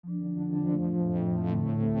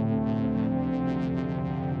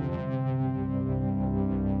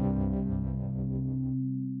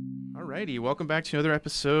Alrighty, welcome back to another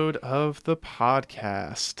episode of the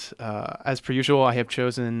podcast. As per usual, I have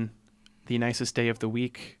chosen the nicest day of the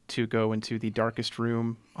week to go into the darkest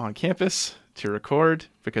room on campus to record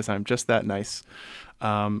because I'm just that nice.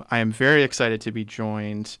 I am very excited to be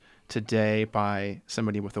joined today by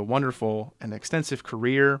somebody with a wonderful and extensive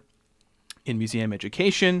career in museum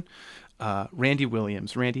education, Randy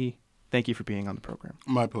Williams. Randy, thank you for being on the program.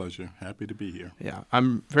 My pleasure. Happy to be here. Yeah,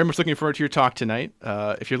 I'm very much looking forward to your talk tonight.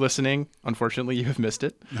 If you're listening, unfortunately, you have missed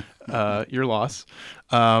it. Your loss.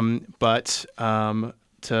 But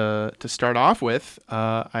to start off with,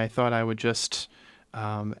 I thought I would just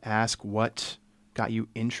ask what got you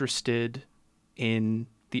interested in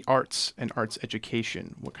the arts and arts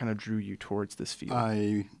education. What kind of drew you towards this field?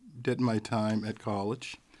 I did my time at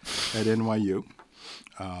college at NYU.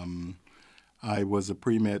 I was a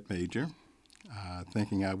pre-med major,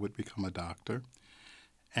 thinking I would become a doctor,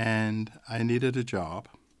 and I needed a job,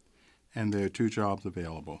 and there are two jobs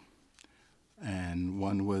available, and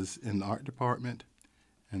one was in the art department,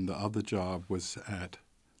 and the other job was at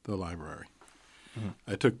the library. Mm-hmm.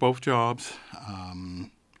 I took both jobs,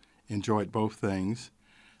 enjoyed both things,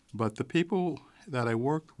 but the people that I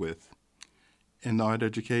worked with in the art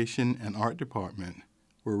education and art department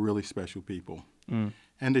were really special people. Mm.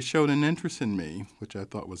 And they showed an interest in me, which I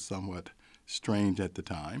thought was somewhat strange at the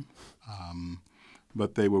time.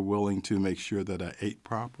 But they were willing to make sure that I ate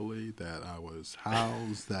properly, that I was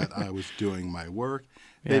housed, that I was doing my work.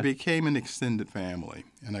 Yeah. They became an extended family,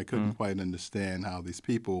 and I couldn't quite understand how these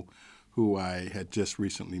people who I had just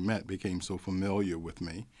recently met became so familiar with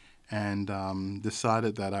me, and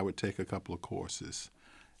decided that I would take a couple of courses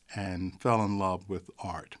and fell in love with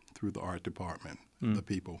art through the art department, the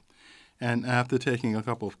people. And after taking a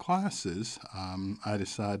couple of classes, I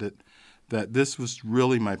decided that this was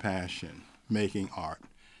really my passion, making art.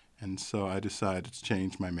 And so I decided to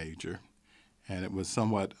change my major. And it was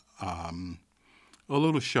somewhat a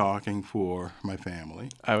little shocking for my family.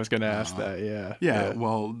 I was going to ask that, yeah. Yeah,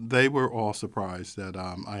 well, they were all surprised that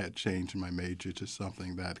I had changed my major to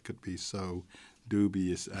something that could be so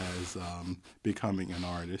dubious as becoming an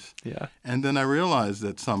artist. Yeah. And then I realized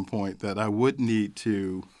at some point that I would need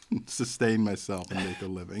to sustain myself and make a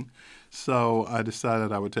living. So I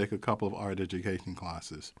decided I would take a couple of art education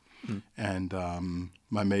classes. And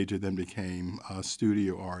my major then became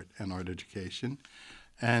studio art and art education.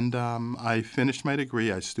 And I finished my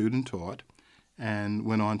degree. I student taught and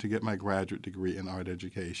went on to get my graduate degree in art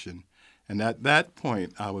education. And at that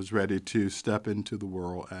point, I was ready to step into the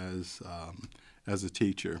world as a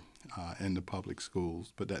teacher in the public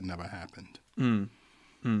schools, but that never happened.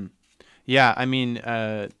 Yeah, I mean,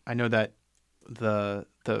 I know that the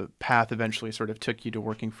path eventually sort of took you to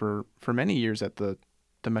working for many years at the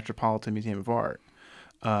Metropolitan Museum of Art,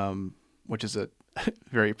 which is a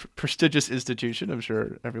very prestigious institution. I'm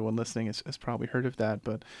sure everyone listening has probably heard of that.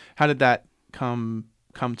 But how did that come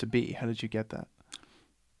to be? How did you get that?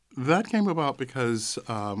 That came about because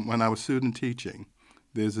when I was student teaching,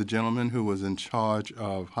 there's a gentleman who was in charge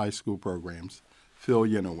of high school programs, Phil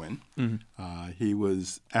Yenowin. Mm-hmm. He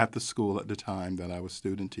was at the school at the time that I was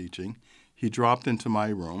student teaching. He dropped into my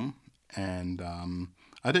room, and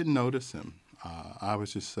I didn't notice him. I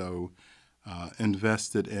was just so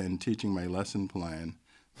invested in teaching my lesson plan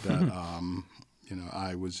that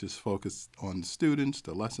I was just focused on the students,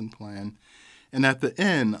 the lesson plan. And at the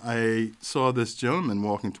end, I saw this gentleman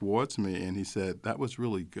walking towards me, and he said, "That was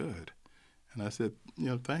really good." And I said,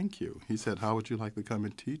 "Thank you." He said, "How would you like to come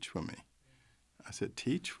and teach for me?" I said,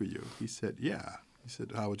 "Teach for you?" He said, "Yeah." He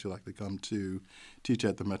said, "How would you like to come to teach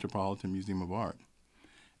at the Metropolitan Museum of Art?"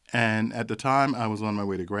 And at the time, I was on my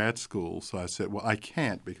way to grad school, so I said, "Well, I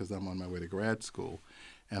can't because I'm on my way to grad school,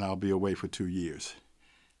 and I'll be away for 2 years."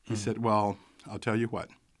 He said, "Well, I'll tell you what.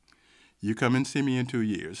 You come and see me in 2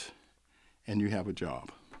 years, and you have a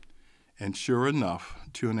job." And sure enough,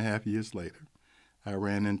 2.5 years later, I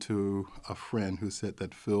ran into a friend who said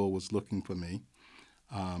that Phil was looking for me.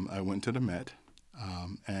 I went to the Met,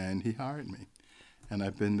 and he hired me. And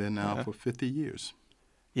I've been there now for 50 years.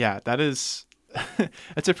 Yeah, that's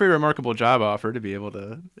a pretty remarkable job offer to be able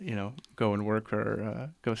to, go and work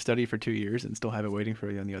or go study for 2 years and still have it waiting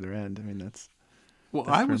for you on the other end. I mean, that's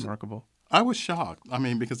remarkable. I was shocked. I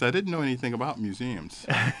mean, because I didn't know anything about museums.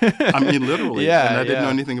 I mean, literally. And I didn't know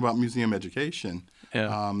anything about museum education.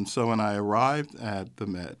 Yeah. So when I arrived at the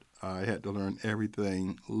Met, I had to learn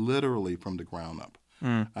everything literally from the ground up.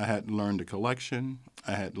 I had to learn the collection.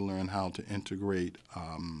 I had to learn how to integrate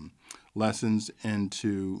lessons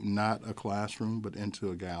into not a classroom but into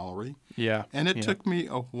a gallery. Yeah. And it took me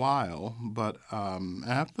a while, but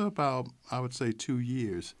after about, I would say, 2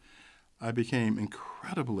 years, I became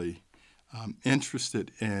incredibly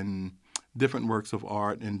interested in different works of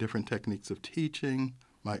art and different techniques of teaching.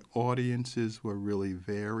 My audiences were really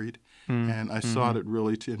varied, and I started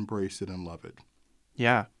really to embrace it and love it.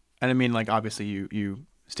 Yeah. And I mean, like, obviously you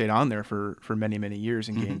stayed on there for many, many years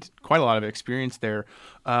and gained quite a lot of experience there.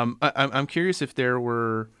 I'm curious if there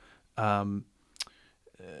were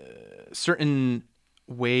certain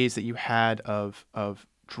ways that you had of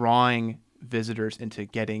drawing visitors into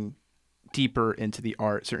getting deeper into the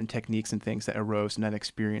art, certain techniques and things that arose in that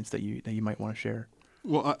experience that you might want to share.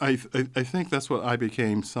 Well, I think that's what I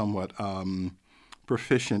became somewhat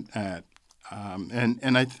proficient at,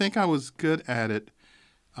 and I think I was good at it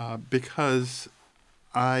because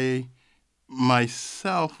I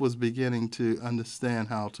myself was beginning to understand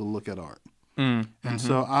how to look at art. And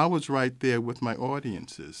so I was right there with my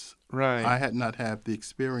audiences. Right. I had not had the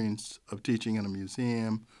experience of teaching in a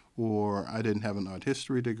museum, or I didn't have an art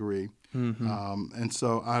history degree. And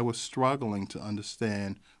so I was struggling to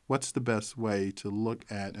understand what's the best way to look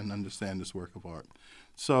at and understand this work of art.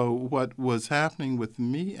 So what was happening with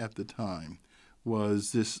me at the time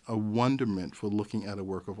was a wonderment for looking at a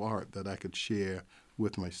work of art that I could share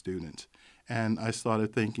with my students. And I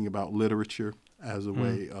started thinking about literature as a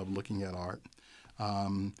way of looking at art.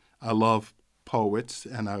 I love poets,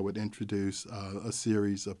 and I would introduce a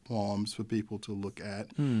series of poems for people to look at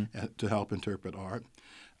to help interpret art.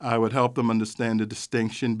 I would help them understand the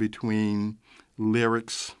distinction between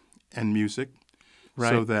lyrics and music,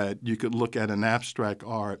 so that you could look at an abstract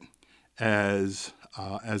art as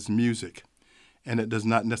music, and it does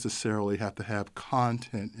not necessarily have to have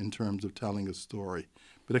content in terms of telling a story,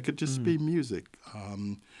 but it could just be music,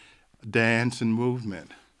 dance and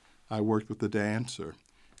movement. I worked with a dancer,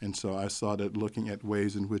 and so I started looking at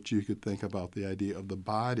ways in which you could think about the idea of the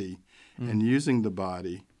body and using the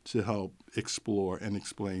body to help explore and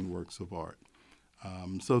explain works of art.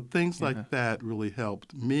 So things like that really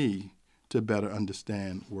helped me to better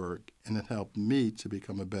understand work, and it helped me to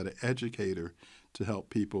become a better educator to help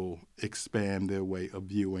people expand their way of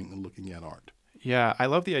viewing and looking at art. Yeah, I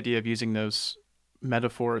love the idea of using those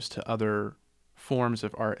metaphors to other forms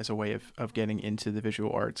of art as a way of getting into the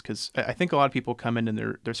visual arts, because I think a lot of people come in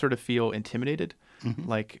and they're sort of feel intimidated,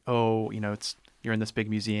 like, oh, you're in this big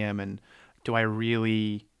museum, and do I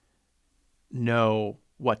really know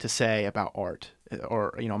what to say about art,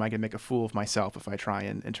 or am I going to make a fool of myself if I try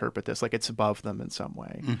and interpret this like it's above them in some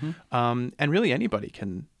way? And really anybody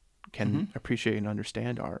can appreciate and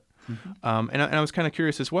understand art. And I was kind of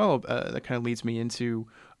curious as well. That kind of leads me into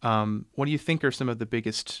what do you think are some of the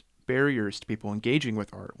biggest barriers to people engaging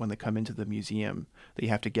with art when they come into the museum that you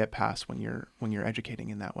have to get past when you're educating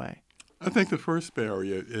in that way? I think the first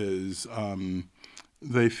barrier is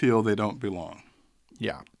they feel they don't belong.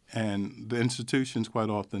 Yeah. And the institutions quite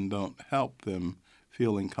often don't help them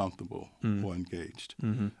feeling comfortable or engaged.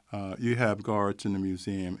 You have guards in the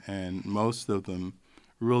museum, and most of them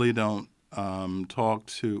really don't talk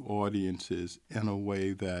to audiences in a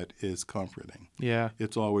way that is comforting. Yeah.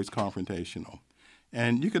 It's always confrontational.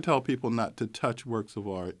 And you could tell people not to touch works of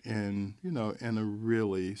art in a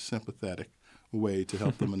really sympathetic way to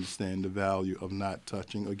help them understand the value of not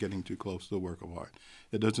touching or getting too close to a work of art.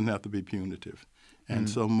 It doesn't have to be punitive. And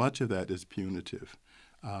so much of that is punitive.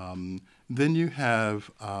 Then you have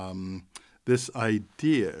this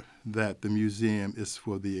idea that the museum is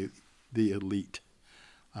for the elite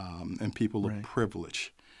and people of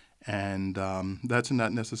privilege. And that's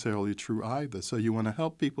not necessarily true either. So you want to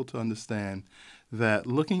help people to understand that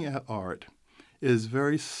looking at art is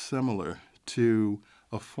very similar to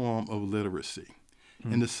a form of literacy.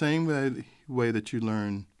 In the same way that you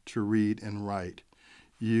learn to read and write,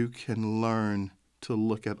 you can learn to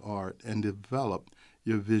look at art and develop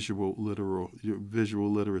your visual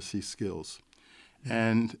literacy skills.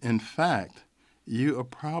 And in fact, you are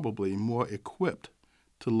probably more equipped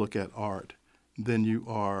to look at art than you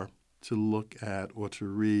are to look at or to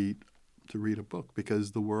read a book,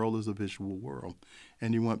 because the world is a visual world,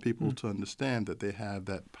 and you want people to understand that they have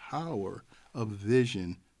that power of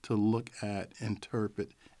vision to look at,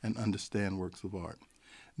 interpret, and understand works of art.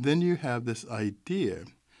 Then you have this idea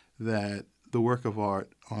that the work of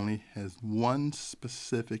art only has one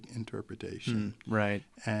specific interpretation, Right.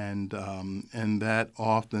 and that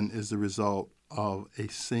often is the result of a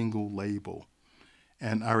single label.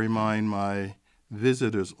 And I remind my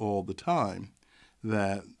visitors all the time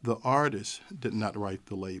that the artist did not write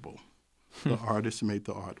the label. The artist made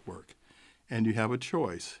the artwork. And you have a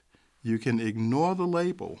choice. You can ignore the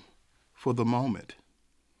label for the moment.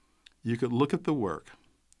 You could look at the work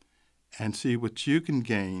and see what you can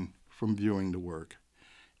gain from viewing the work,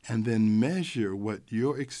 and then measure what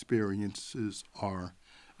your experiences are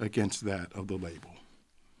against that of the label.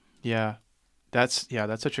 Yeah, that's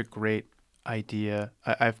such a great idea.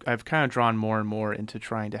 I've kind of drawn more and more into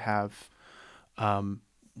trying to have,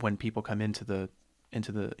 when people come into the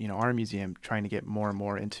our museum, trying to get more and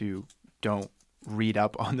more into, don't read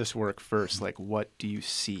up on this work first. Like, what do you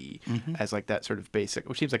see as like that sort of basic,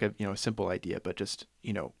 which seems like a a simple idea, but just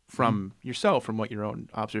from yourself, from what your own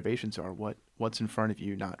observations are, what's in front of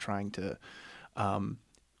you, not trying to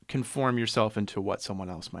conform yourself into what someone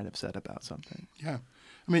else might have said about something. Yeah.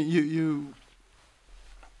 I mean,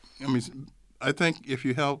 I think if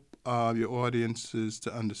you help your audiences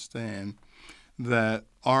to understand that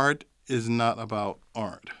art is not about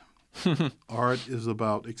art. Art is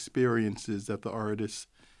about experiences that the artists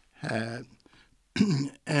had,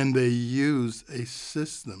 and they use a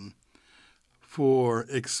system for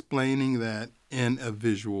explaining that in a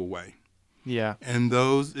visual way. Yeah. And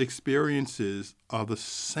those experiences are the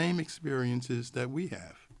same experiences that we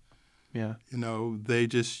have. Yeah. They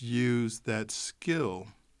just use that skill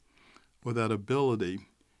or that ability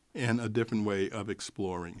in a different way of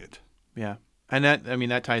exploring it. Yeah. And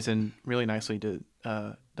that ties in really nicely to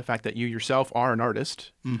the fact that you yourself are an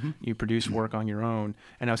artist. Mm-hmm. You produce work on your own.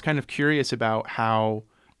 And I was kind of curious about how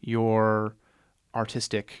your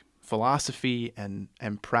artistic philosophy and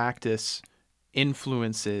practice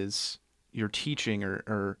influences your teaching,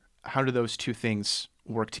 or how do those two things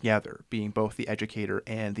work together, being both the educator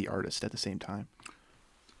and the artist at the same time?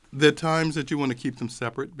 There are times that you want to keep them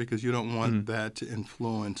separate because you don't want that to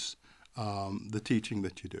influence the teaching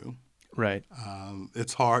that you do. Right.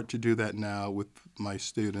 It's hard to do that now with my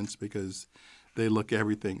students because they look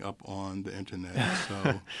everything up on the internet.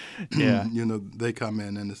 So, yeah. They come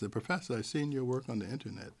in and they say, "Professor, I've seen your work on the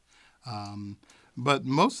internet." But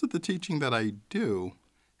most of the teaching that I do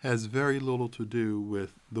has very little to do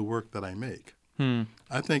with the work that I make.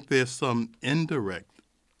 I think there's some indirect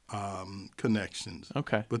connections.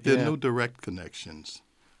 Okay. But there are no direct connections.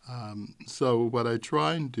 So what I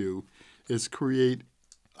try and do is create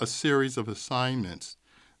a series of assignments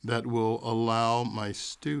that will allow my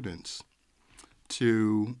students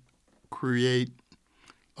to create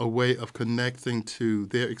a way of connecting to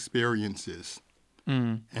their experiences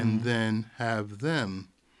and then have them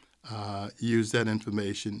use that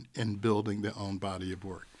information in building their own body of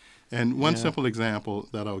work. And one simple example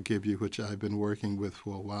that I'll give you, which I've been working with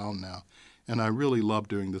for a while now, and I really love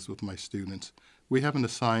doing this with my students, we have an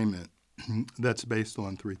assignment that's based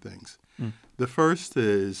on three things. The first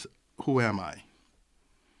is, who am I?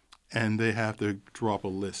 And they have to draw up a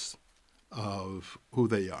list of who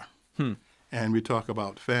they are. And we talk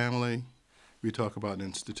about family, we talk about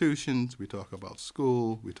institutions, we talk about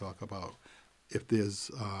school, we talk about if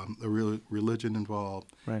there's a religion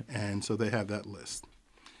involved. Right. And so they have that list.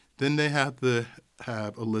 Then they have to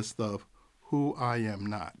have a list of who I am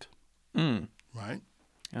not, right?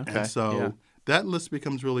 Okay. And so that list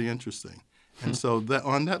becomes really interesting. And so that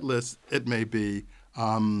on that list, it may be,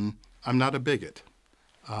 I'm not a bigot.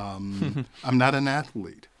 I'm not an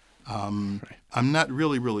athlete. I'm not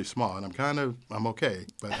really, really smart. I'm okay,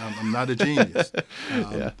 but I'm not a genius.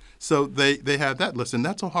 So they have that list, and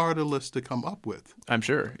that's a harder list to come up with. I'm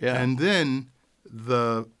sure, yeah. And then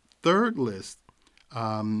the third list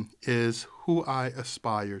is who I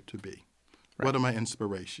aspire to be. Right. What are my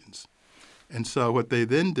inspirations? And so what they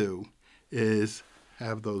then do is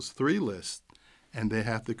have those three lists, and they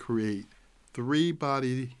have to create three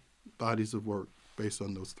bodies of work based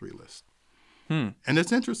on those three lists. And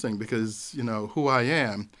it's interesting because, who I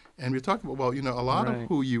am, and we're talking about, a lot of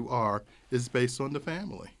who you are is based on the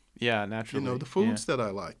family. Yeah, naturally. The foods that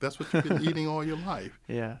I like, that's what you've been eating all your life.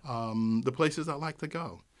 Yeah. The places I like to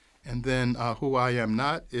go. And then who I am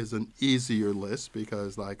not is an easier list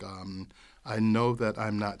because, I know that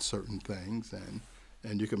I'm not certain things,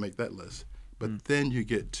 and you can make that list. But then you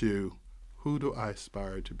get to who do I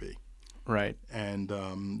aspire to be? Right. And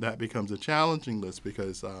that becomes a challenging list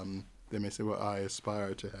because they may say, well, I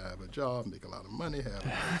aspire to have a job, make a lot of money, have a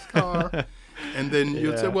nice car. And then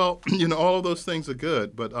you'd say, well, all of those things are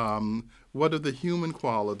good, but what are the human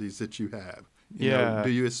qualities that you have?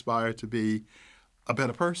 Do you aspire to be a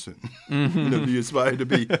better person? Do you aspire to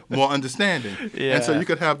be more understanding? And so you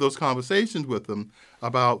could have those conversations with them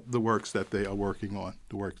about the works that they are working on,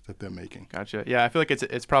 the works that they're making. Gotcha. Yeah, I feel like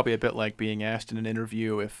it's probably a bit like being asked in an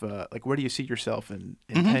interview if where do you see yourself in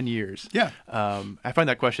 10 years? Yeah. I find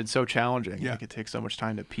that question so challenging. Yeah. It takes so much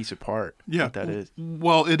time to piece apart what that is.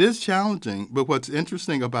 Well, it is challenging, but what's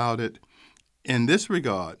interesting about it in this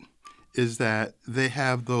regard is that they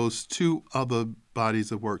have those two other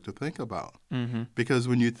bodies of work to think about. Because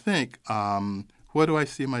when you think, where do I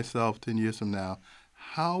see myself 10 years from now,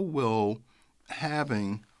 how will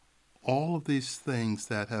having all of these things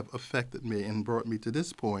that have affected me and brought me to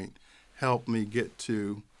this point helped me get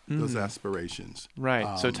to those aspirations.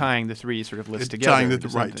 Right. So tying the three sort of lists together.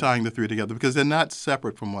 Tying the three together, because they're not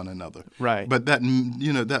separate from one another. Right. But that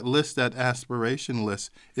list, that aspiration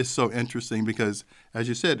list, is so interesting because, as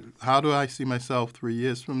you said, how do I see myself 3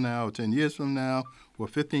 years from now, or 10 years from now, or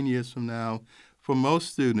 15 years from now? For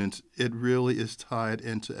most students, it really is tied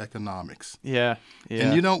into economics. Yeah.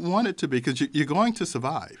 And you don't want it to be, because you're going to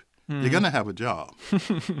survive. You're going to have a job.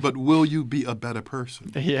 But will you be a better person?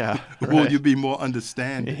 Yeah. Right. Will you be more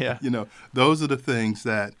understanding? Yeah. Those are the things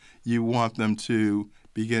that you want them to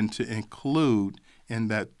begin to include in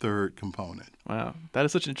that third component. Wow. That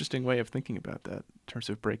is such an interesting way of thinking about that in terms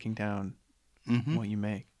of breaking down what you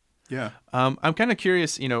make. Yeah. I'm kind of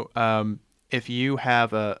curious, if you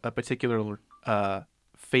have a particular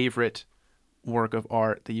favorite work of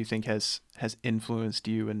art that you think has influenced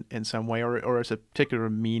you in some way, or has a particular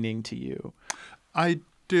meaning to you? I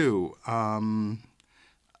do. I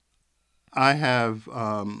have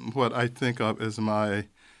what I think of as my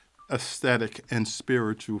aesthetic and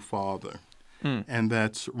spiritual father, and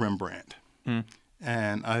that's Rembrandt.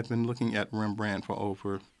 And I've been looking at Rembrandt for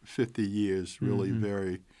over 50 years, really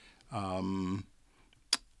very,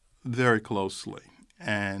 very closely.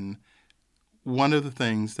 And one of the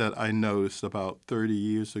things that I noticed about 30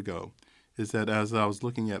 years ago is that as I was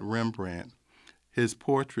looking at Rembrandt, his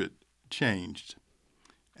portrait changed.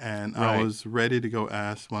 And Right. I was ready to go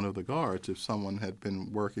ask one of the guards if someone had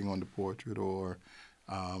been working on the portrait, or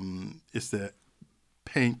is the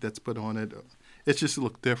paint that's put on it. It just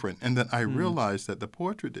looked different. And then I realized that the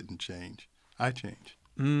portrait didn't change. I changed.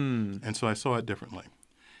 And so I saw it differently.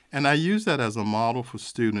 And I use that as a model for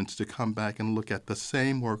students to come back and look at the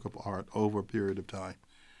same work of art over a period of time.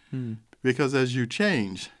 Because as you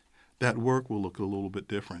change, that work will look a little bit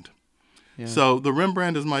different. Yeah. So the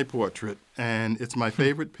Rembrandt is my portrait, and it's my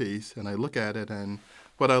favorite piece, and I look at it, and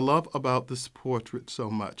what I love about this portrait so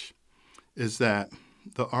much is that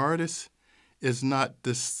the artist is not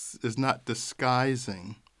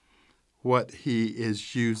disguising what he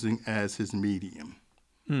is using as his medium.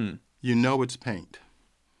 You know it's paint.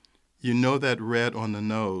 You know that red on the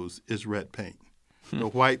nose is red paint. The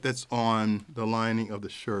white that's on the lining of the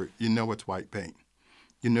shirt, you know it's white paint.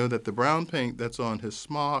 You know that the brown paint that's on his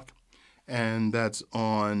smock and that's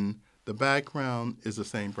on the background is the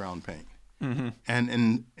same brown paint.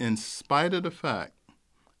 And in spite of the fact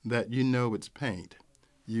that you know it's paint,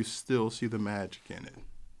 you still see the magic in it.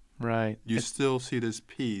 Right. You still see this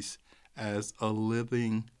piece as a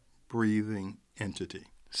living, breathing entity.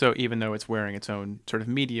 So even though it's wearing its own sort of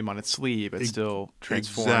medium on its sleeve, it still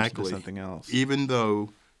transforms into something else. Even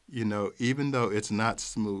though it's not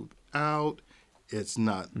smoothed out, it's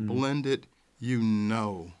not blended, you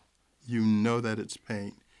know that it's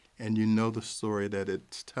paint, and you know the story that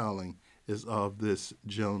it's telling is of this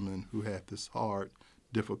gentleman who had this hard,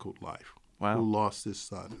 difficult life. Wow. Who lost his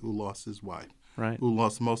son, who lost his wife, Right. who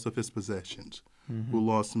lost most of his possessions, who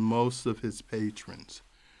lost most of his patrons,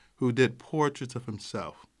 who did portraits of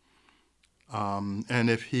himself. And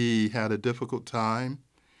if he had a difficult time,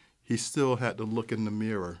 he still had to look in the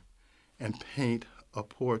mirror and paint a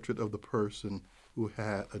portrait of the person who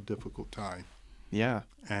had a difficult time. Yeah.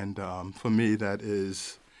 And for me, that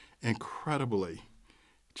is incredibly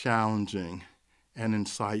challenging and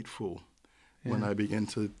insightful when I begin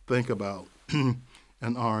to think about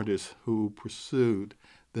an artist who pursued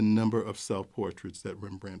the number of self-portraits that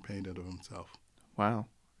Rembrandt painted of himself. Wow.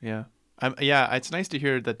 Yeah. Yeah. It's nice to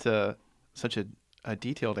hear that such a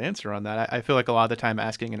detailed answer on that. I feel like a lot of the time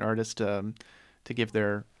asking an artist to give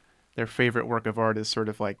their favorite work of art is sort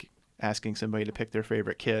of like asking somebody to pick their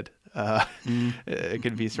favorite kid. It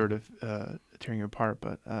could be sort of tearing you apart,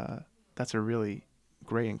 but that's a really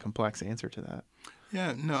great and complex answer to that.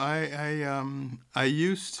 Yeah, no, I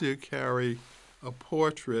used to carry a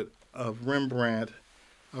portrait of Rembrandt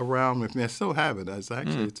around with me. I still have it.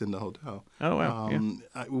 It's in the hotel. Oh, wow.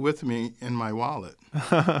 With me in my wallet.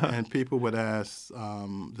 And people would ask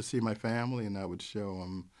to see my family, and I would show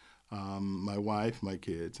them my wife, my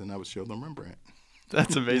kids, and I would show them Rembrandt.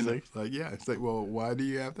 That's amazing. It's like, well, why do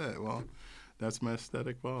you have that? Well, that's my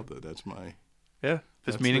aesthetic father. That's my... Yeah, if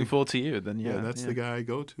it's meaningful to you, then that's the guy I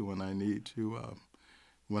go to when I need to...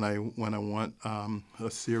 When I want a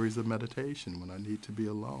series of meditation, when I need to be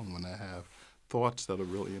alone, when I have thoughts that are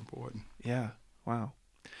really important. Yeah. Wow.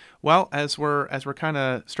 Well, as we're kind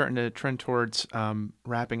of starting to trend towards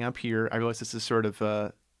wrapping up here, I realize this is sort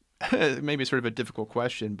of maybe sort of a difficult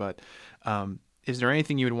question, but is there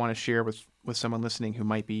anything you would want to share with someone listening who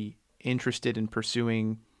might be interested in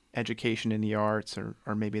pursuing education in the arts, or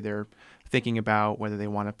maybe they're thinking about whether they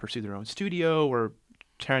want to pursue their own studio or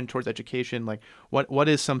turn towards education, like what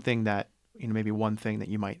is something that, maybe one thing that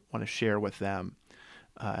you might want to share with them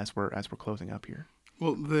as we're closing up here?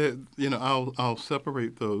 Well, I'll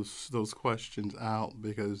separate those questions out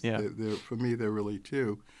because they're for me they're really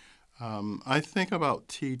two. I think about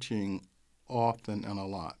teaching often and a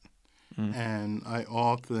lot, and I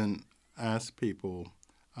often ask people,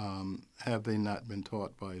 have they not been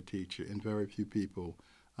taught by a teacher? And very few people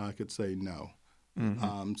could say no.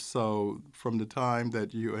 So from the time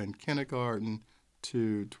that you're in kindergarten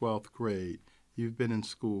to 12th grade, you've been in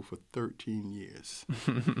school for 13 years,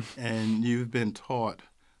 and you've been taught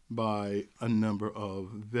by a number of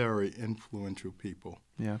very influential people.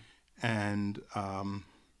 Yeah. And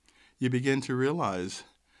you begin to realize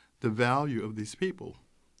the value of these people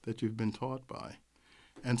that you've been taught by.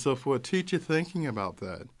 And so for a teacher thinking about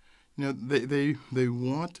that, they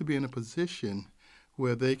want to be in a position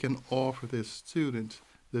where they can offer their students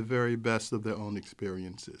the very best of their own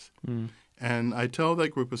experiences. And I tell that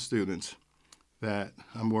group of students that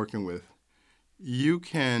I'm working with, you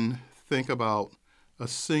can think about a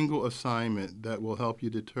single assignment that will help you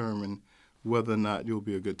determine whether or not you'll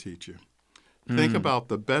be a good teacher. Think about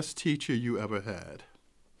the best teacher you ever had,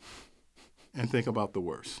 and think about the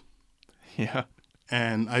worst. Yeah.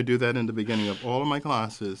 And I do that in the beginning of all of my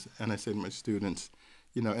classes, and I say to my students,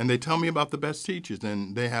 and they tell me about the best teachers,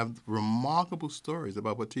 and they have remarkable stories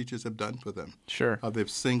about what teachers have done for them. Sure. How they've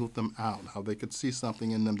singled them out, how they could see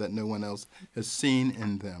something in them that no one else has seen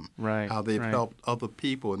in them. Right. How they've helped other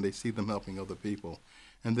people, and they see them helping other people.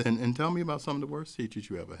 And tell me about some of the worst teachers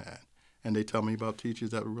you ever had. And they tell me about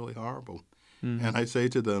teachers that were really horrible. And I say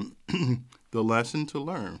to them, the lesson to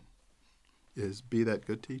learn is be that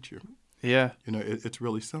good teacher. Yeah. It's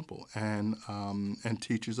really simple, and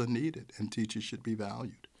teachers are needed, and teachers should be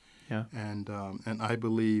valued. Yeah. And I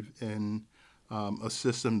believe in a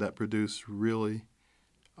system that produces really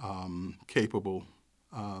capable,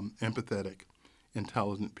 empathetic,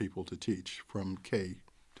 intelligent people to teach from K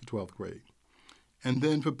to 12th grade. And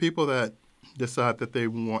then for people that decide that they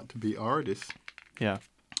want to be artists, yeah,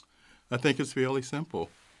 I think it's fairly simple,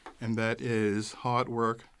 and that is hard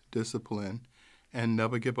work, discipline, and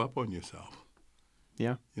never give up on yourself.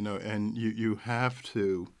 Yeah. And you have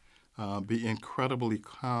to be incredibly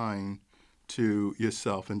kind to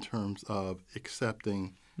yourself in terms of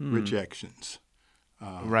accepting rejections.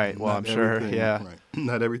 Right. Well, I'm sure. Yeah. Right.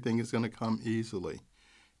 Not everything is going to come easily.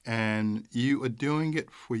 And you are doing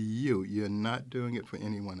it for you. You're not doing it for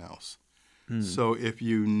anyone else. So if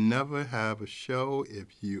you never have a show,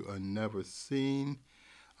 if you are never seen,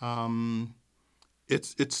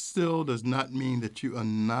 it still does not mean that you are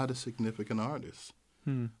not a significant artist,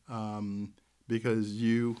 because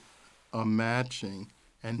you are matching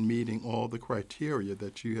and meeting all the criteria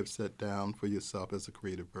that you have set down for yourself as a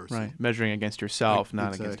creative person. Right, measuring against yourself,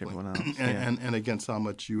 not against everyone else. And against how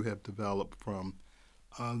much you have developed from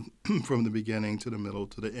the beginning to the middle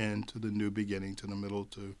to the end to the new beginning to the middle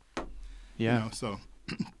to, so,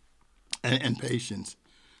 and patience,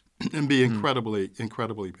 and be incredibly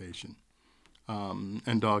patient.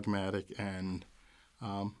 And dogmatic, and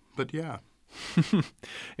but yeah.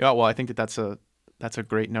 Yeah, well, I think that's a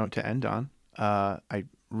great note to end on. I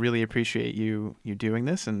really appreciate you doing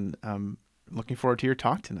this, and I'm looking forward to your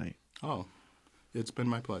talk tonight. Oh, it's been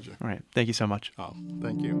my pleasure. All right, thank you so much. Oh,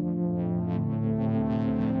 thank you.